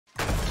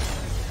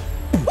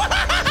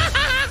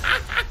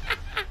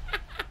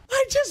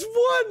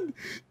won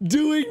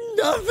doing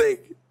nothing.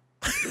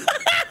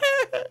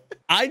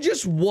 I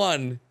just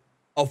won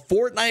a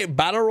Fortnite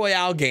Battle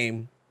Royale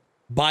game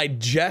by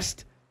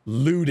just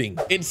looting.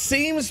 It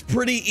seems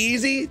pretty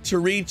easy to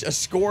reach a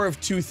score of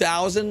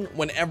 2,000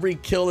 when every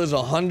kill is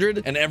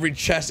 100 and every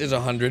chest is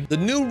 100. The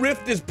new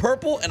rift is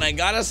purple, and I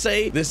gotta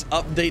say, this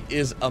update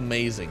is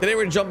amazing. Today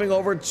we're jumping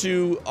over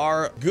to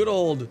our good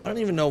old, I don't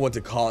even know what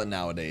to call it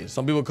nowadays.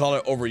 Some people call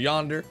it Over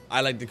Yonder.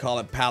 I like to call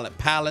it Pallet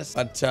Palace,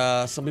 but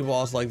some people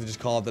also like to just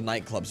call it the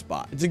nightclub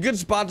spot. It's a good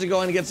spot to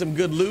go and get some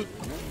good loot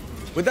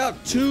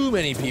without too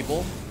many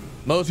people.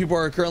 Most people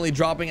are currently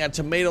dropping at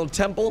Tomato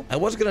Temple. I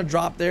was gonna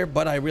drop there,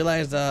 but I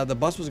realized the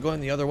bus was going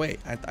the other way.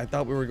 I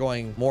thought we were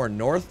going more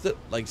north,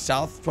 like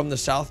south, from the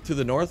south to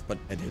the north, but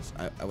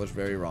I was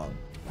very wrong.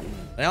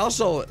 I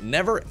also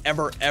never,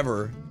 ever,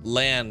 ever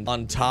land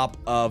on top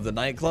of the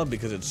nightclub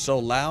because it's so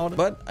loud.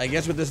 But I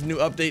guess with this new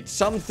update,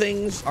 some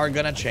things are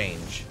gonna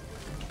change.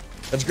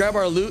 Let's grab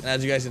our loot.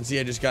 As you guys can see,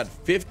 I just got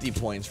 50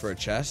 points for a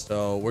chest.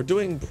 So we're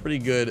doing pretty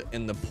good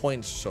in the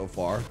points so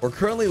far. We're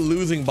currently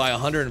losing by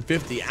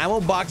 150.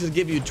 Ammo boxes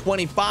give you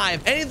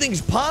 25.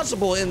 Anything's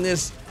possible in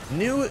this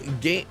new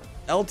game.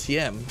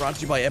 LTM brought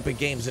to you by Epic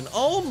Games. And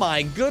oh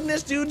my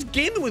goodness, dudes,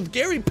 Gaming with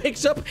Gary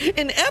picks up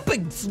an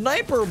epic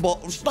sniper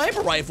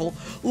rifle,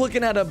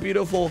 looking at a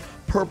beautiful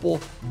purple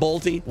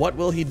bolty. What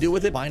will he do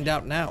with it? Find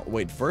out now.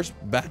 Wait, first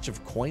batch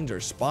of coins are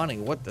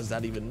spawning. What does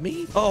that even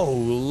mean? Oh,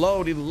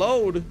 loady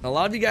load. A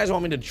lot of you guys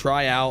want me to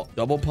try out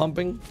double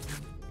pumping.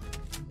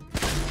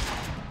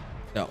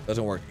 No,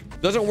 doesn't work.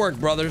 Doesn't work,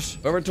 brothers.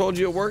 Whoever told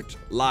you it worked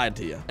lied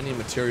to you. I need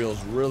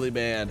materials really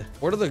bad.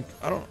 What are the,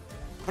 I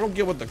don't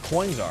get what the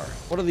coins are.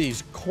 What are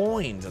these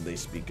coins that they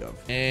speak of?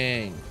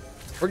 Dang.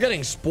 We're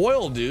getting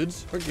spoiled,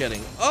 dudes. We're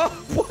getting... Oh,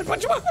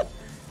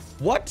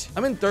 what?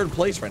 I'm in third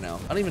place right now.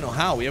 I don't even know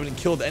how. We haven't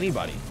killed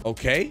anybody.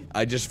 Okay,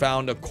 I just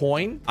found a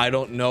coin. I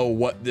don't know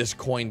what this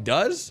coin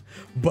does,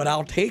 but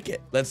I'll take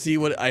it. Let's see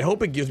what... I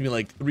hope it gives me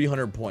like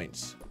 300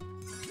 points.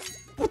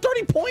 Well,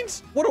 30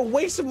 points? What a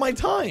waste of my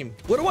time.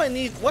 What do I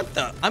need? What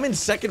the? I'm in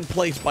second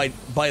place by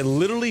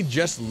literally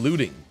just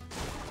looting.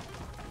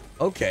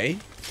 Okay.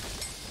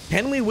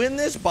 Can we win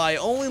this by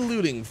only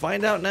looting?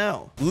 Find out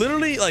now.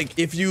 Literally, like,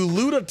 if you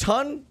loot a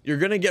ton, you're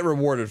gonna get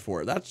rewarded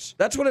for it. That's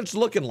what it's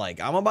looking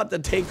like. I'm about to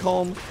take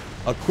home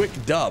a quick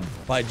dub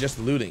by just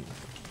looting,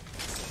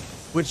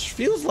 which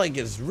feels like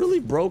it's really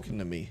broken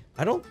to me.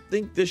 I don't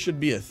think this should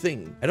be a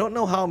thing. I don't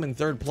know how I'm in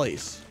third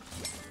place.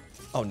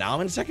 Oh, now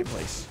I'm in second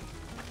place.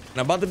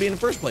 And I'm about to be in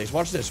first place.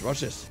 Watch this, watch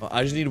this.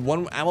 I just need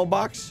one ammo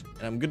box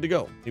and I'm good to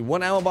go. Need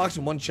one ammo box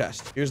and one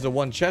chest. Here's the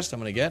one chest I'm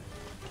gonna get.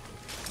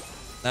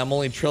 I'm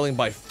only trailing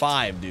by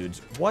 5, dudes.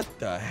 What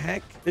the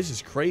heck? This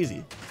is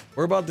crazy.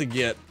 We're about to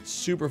get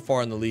super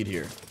far in the lead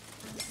here.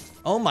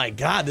 Oh my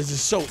God, this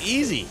is so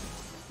easy.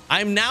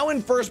 I'm now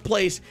in first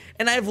place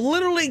and I've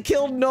literally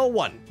killed no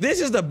one. This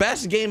is the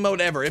best game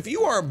mode ever. If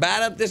you are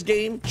bad at this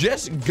game,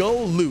 just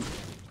go loot.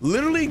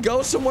 Literally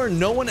go somewhere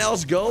no one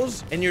else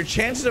goes and your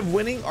chances of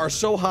winning are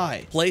so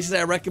high. Places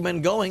I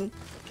recommend going: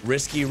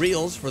 Risky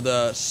Reels for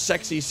the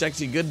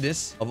sexy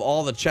goodness of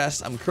all the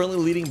chests. I'm currently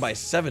leading by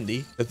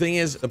 70. The thing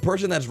is, the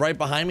person that's right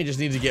behind me just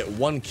needs to get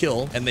 1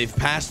 kill and they've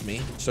passed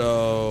me.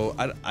 So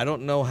I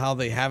don't know how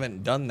they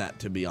haven't done that,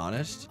 to be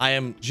honest. I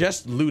am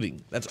just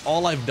looting. That's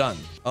all I've done.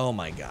 Oh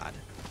my God.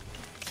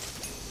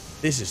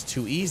 This is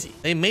too easy.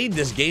 They made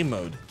this game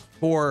mode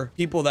for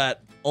people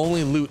that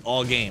only loot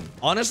all game.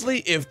 Honestly,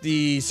 if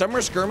the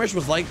summer skirmish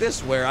was like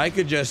this, where I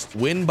could just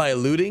win by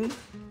looting,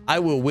 I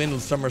will win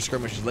with summer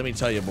skirmishes. Let me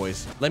tell you,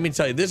 boys. Let me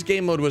tell you, this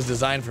game mode was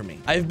designed for me.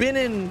 I've been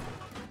in,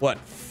 what,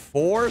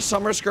 4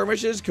 summer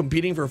skirmishes,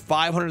 competing for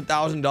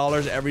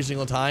 $500,000 every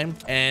single time.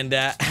 And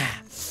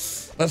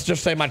let's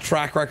just say my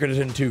track record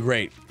isn't too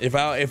great. If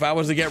I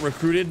was to get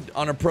recruited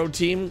on a pro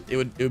team, it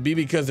would be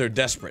because they're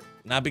desperate,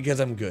 not because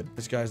I'm good.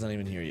 This guy's not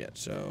even here yet,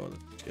 so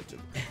let's get to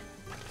it.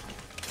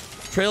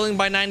 Trailing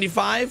by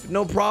 95,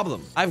 no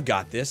problem. I've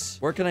got this.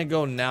 Where can I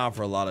go now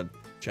for a lot of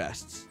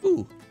chests?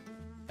 Ooh.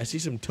 I see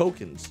some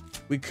tokens.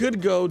 We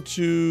could go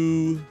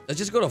to... Let's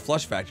just go to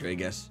Flush Factory, I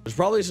guess. There's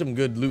probably some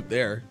good loot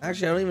there.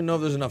 Actually, I don't even know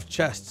if there's enough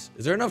chests.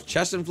 Is there enough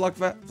chests in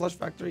Flush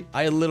Factory?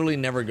 I literally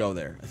never go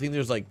there. I think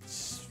there's like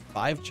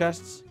 5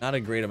 chests. Not a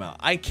great amount.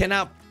 I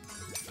cannot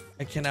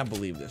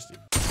believe this, dude.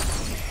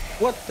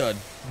 What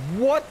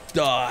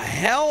the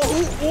hell?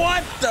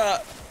 What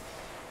the...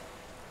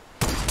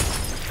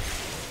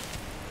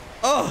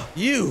 Oh,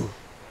 you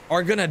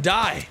are gonna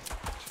die.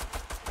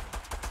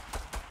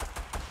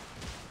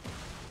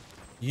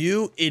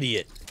 You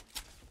idiot.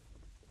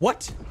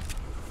 What?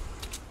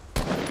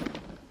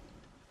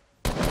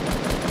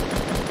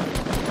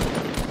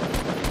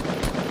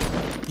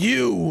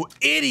 You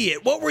idiot.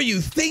 What were you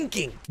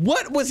thinking?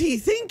 What was he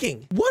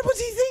thinking? What was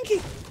he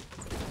thinking?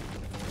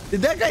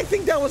 Did that guy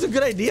think that was a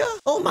good idea?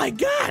 Oh my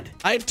God.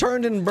 I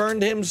turned and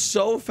burned him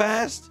so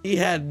fast. He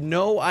had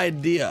no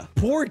idea.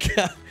 Poor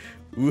guy.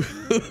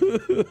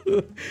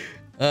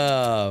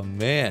 Oh,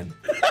 man.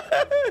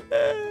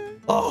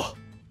 Oh.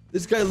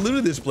 This guy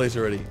looted this place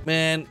already.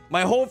 Man,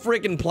 my whole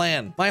freaking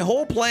plan,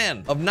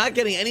 of not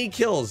getting any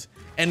kills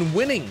and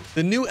winning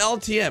the new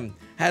LTM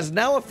has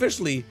now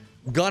officially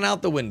gone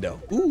out the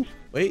window. Ooh,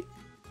 wait.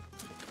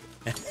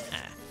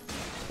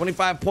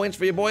 25 points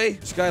for you, boy.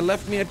 This guy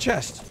left me a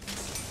chest.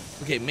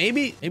 Okay,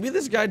 maybe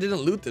this guy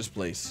didn't loot this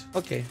place.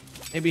 Okay,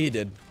 maybe he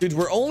did. Dudes,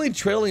 we're only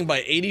trailing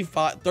by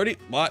 30.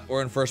 What?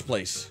 We're in first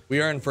place.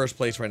 We are in first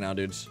place right now,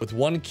 dudes. With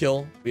 1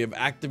 kill, we have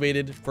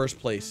activated first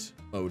place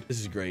mode. This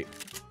is great.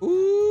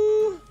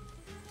 Ooh.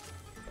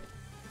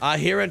 I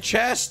hear a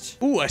chest.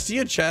 Ooh, I see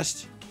a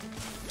chest.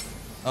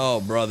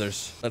 Oh,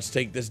 brothers. Let's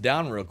take this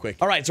down real quick.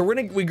 All right, so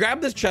we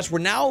grabbed this chest. We're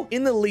now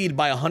in the lead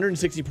by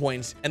 160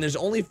 points, and there's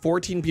only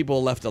 14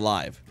 people left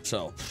alive.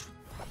 So,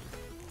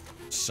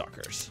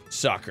 suckers.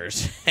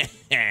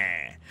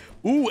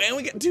 Ooh, and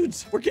we got,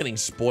 dudes, we're getting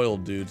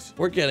spoiled, dudes.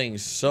 We're getting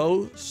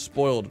so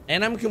spoiled.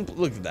 And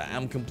look at that.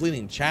 I'm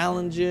completing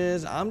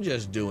challenges. I'm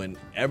just doing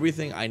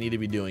everything I need to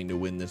be doing to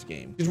win this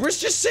game. Because we're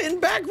just sitting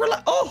back,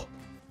 oh,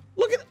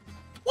 look at,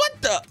 what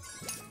the?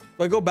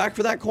 Do I go back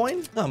for that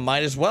coin? I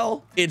might as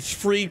well. It's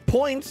free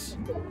points.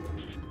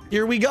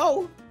 Here we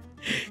go.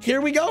 Here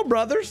we go,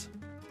 brothers.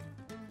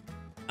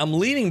 I'm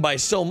leading by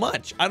so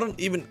much. I don't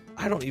even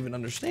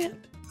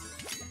understand.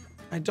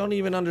 I don't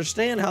even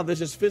understand how this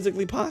is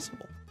physically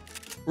possible.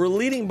 We're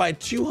leading by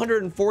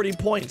 240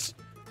 points,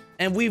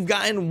 and we've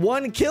gotten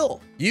 1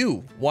 kill.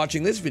 You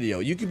watching this video,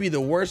 you could be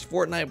the worst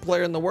Fortnite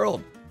player in the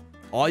world.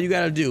 All you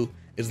gotta do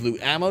is loot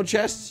ammo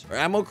chests or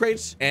ammo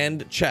crates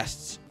and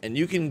chests, and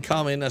you can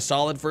come in a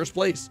solid first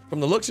place. From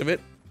the looks of it,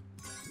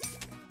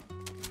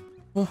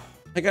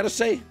 I gotta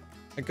say,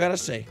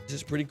 this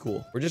is pretty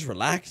cool. We're just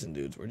relaxing,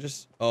 dudes. We're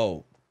just,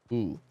 oh,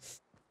 ooh.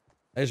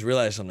 I just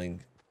realized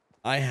something.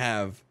 I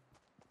have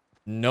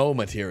no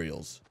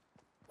materials.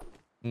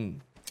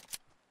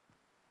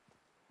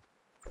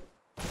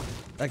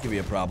 That could be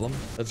a problem.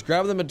 Let's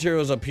grab the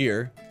materials up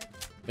here.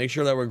 Make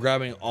sure that we're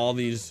grabbing all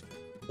these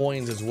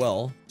coins as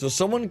well. So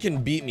someone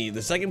can beat me.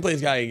 The second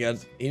place guy, he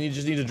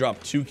just needs to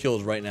drop 2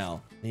 kills right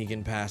now, and he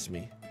can pass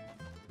me.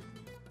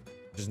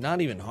 Which is not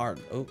even hard.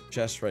 Oh,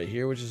 chest right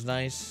here, which is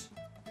nice.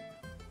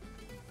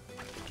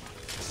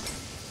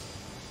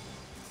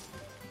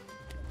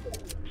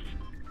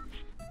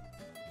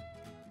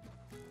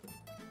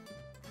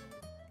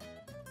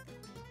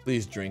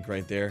 Please drink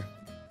right there.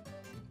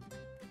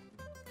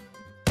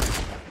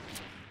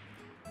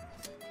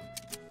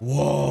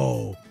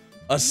 Whoa,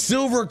 a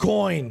silver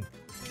coin.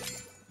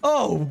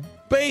 Oh,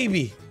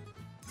 baby.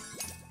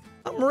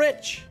 I'm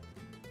rich.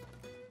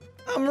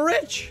 I'm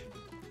rich.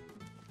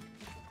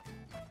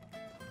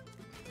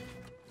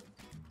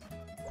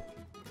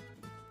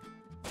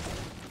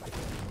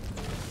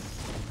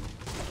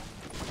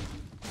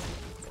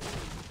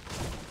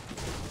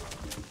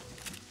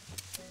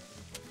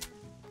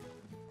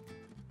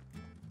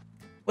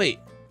 Wait,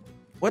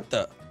 what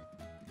the?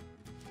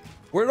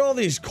 Where did all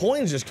these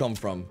coins just come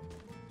from?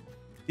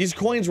 These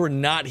coins were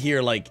not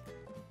here, like,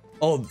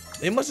 oh,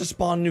 they must have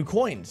spawned new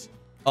coins.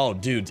 Oh,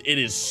 dudes, it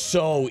is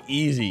so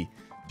easy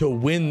to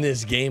win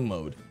this game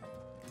mode.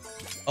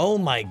 Oh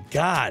my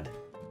God.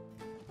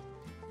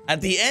 At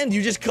the end,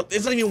 it's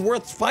not even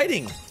worth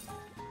fighting.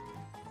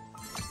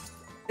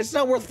 It's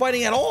not worth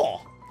fighting at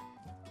all.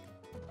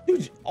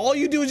 Dude, all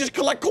you do is just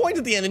collect coins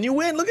at the end and you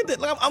win. Look at this.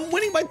 Like, I'm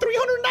winning by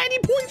 390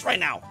 points right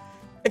now.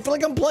 I feel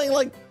like I'm playing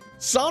like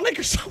Sonic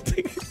or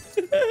something.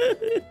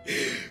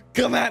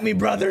 Come at me,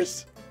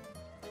 brothers.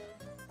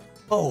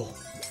 Oh,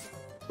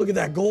 look at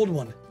that gold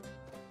one.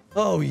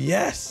 Oh,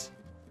 yes.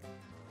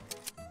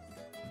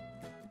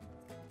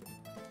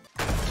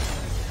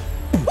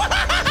 I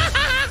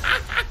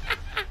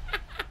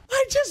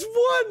just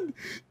won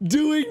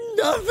doing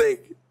nothing.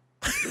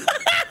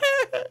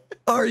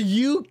 Are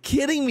you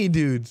kidding me,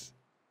 dudes?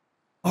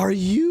 Are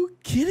you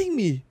kidding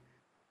me?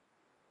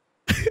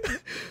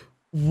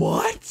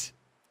 What?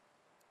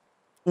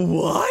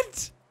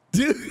 What?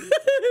 Dude.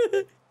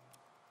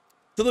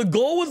 So the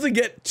goal was to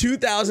get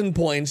 2,000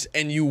 points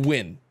and you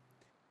win.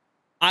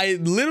 I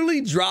literally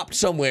dropped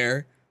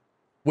somewhere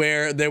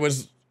where there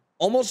was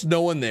almost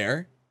no one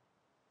there.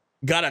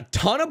 Got a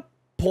ton of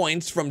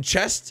points from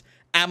chests,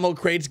 ammo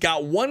crates,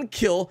 got 1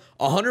 kill,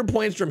 100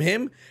 points from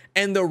him,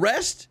 and the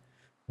rest,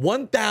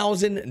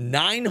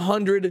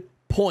 1,900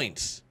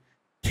 points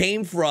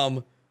came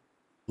from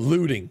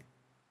looting.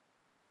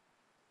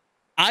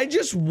 I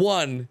just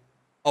won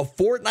a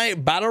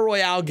Fortnite Battle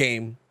Royale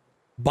game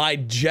by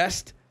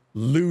just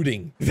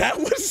looting. That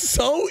was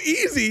so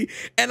easy,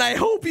 and I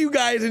hope you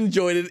guys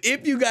enjoyed it.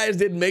 If you guys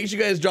did, make sure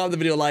you guys drop the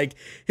video a like,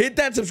 hit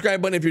that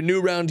subscribe button if you're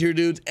new around here,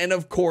 dudes, and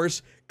of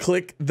course,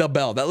 click the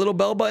bell. That little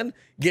bell button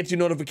gets you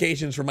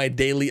notifications for my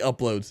daily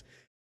uploads.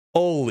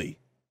 Holy,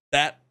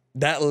 that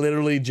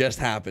literally just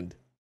happened.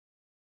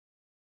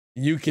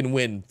 You can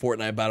win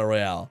Fortnite Battle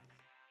Royale.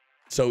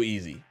 So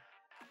easy.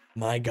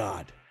 My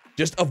God.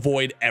 Just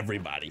avoid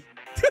everybody.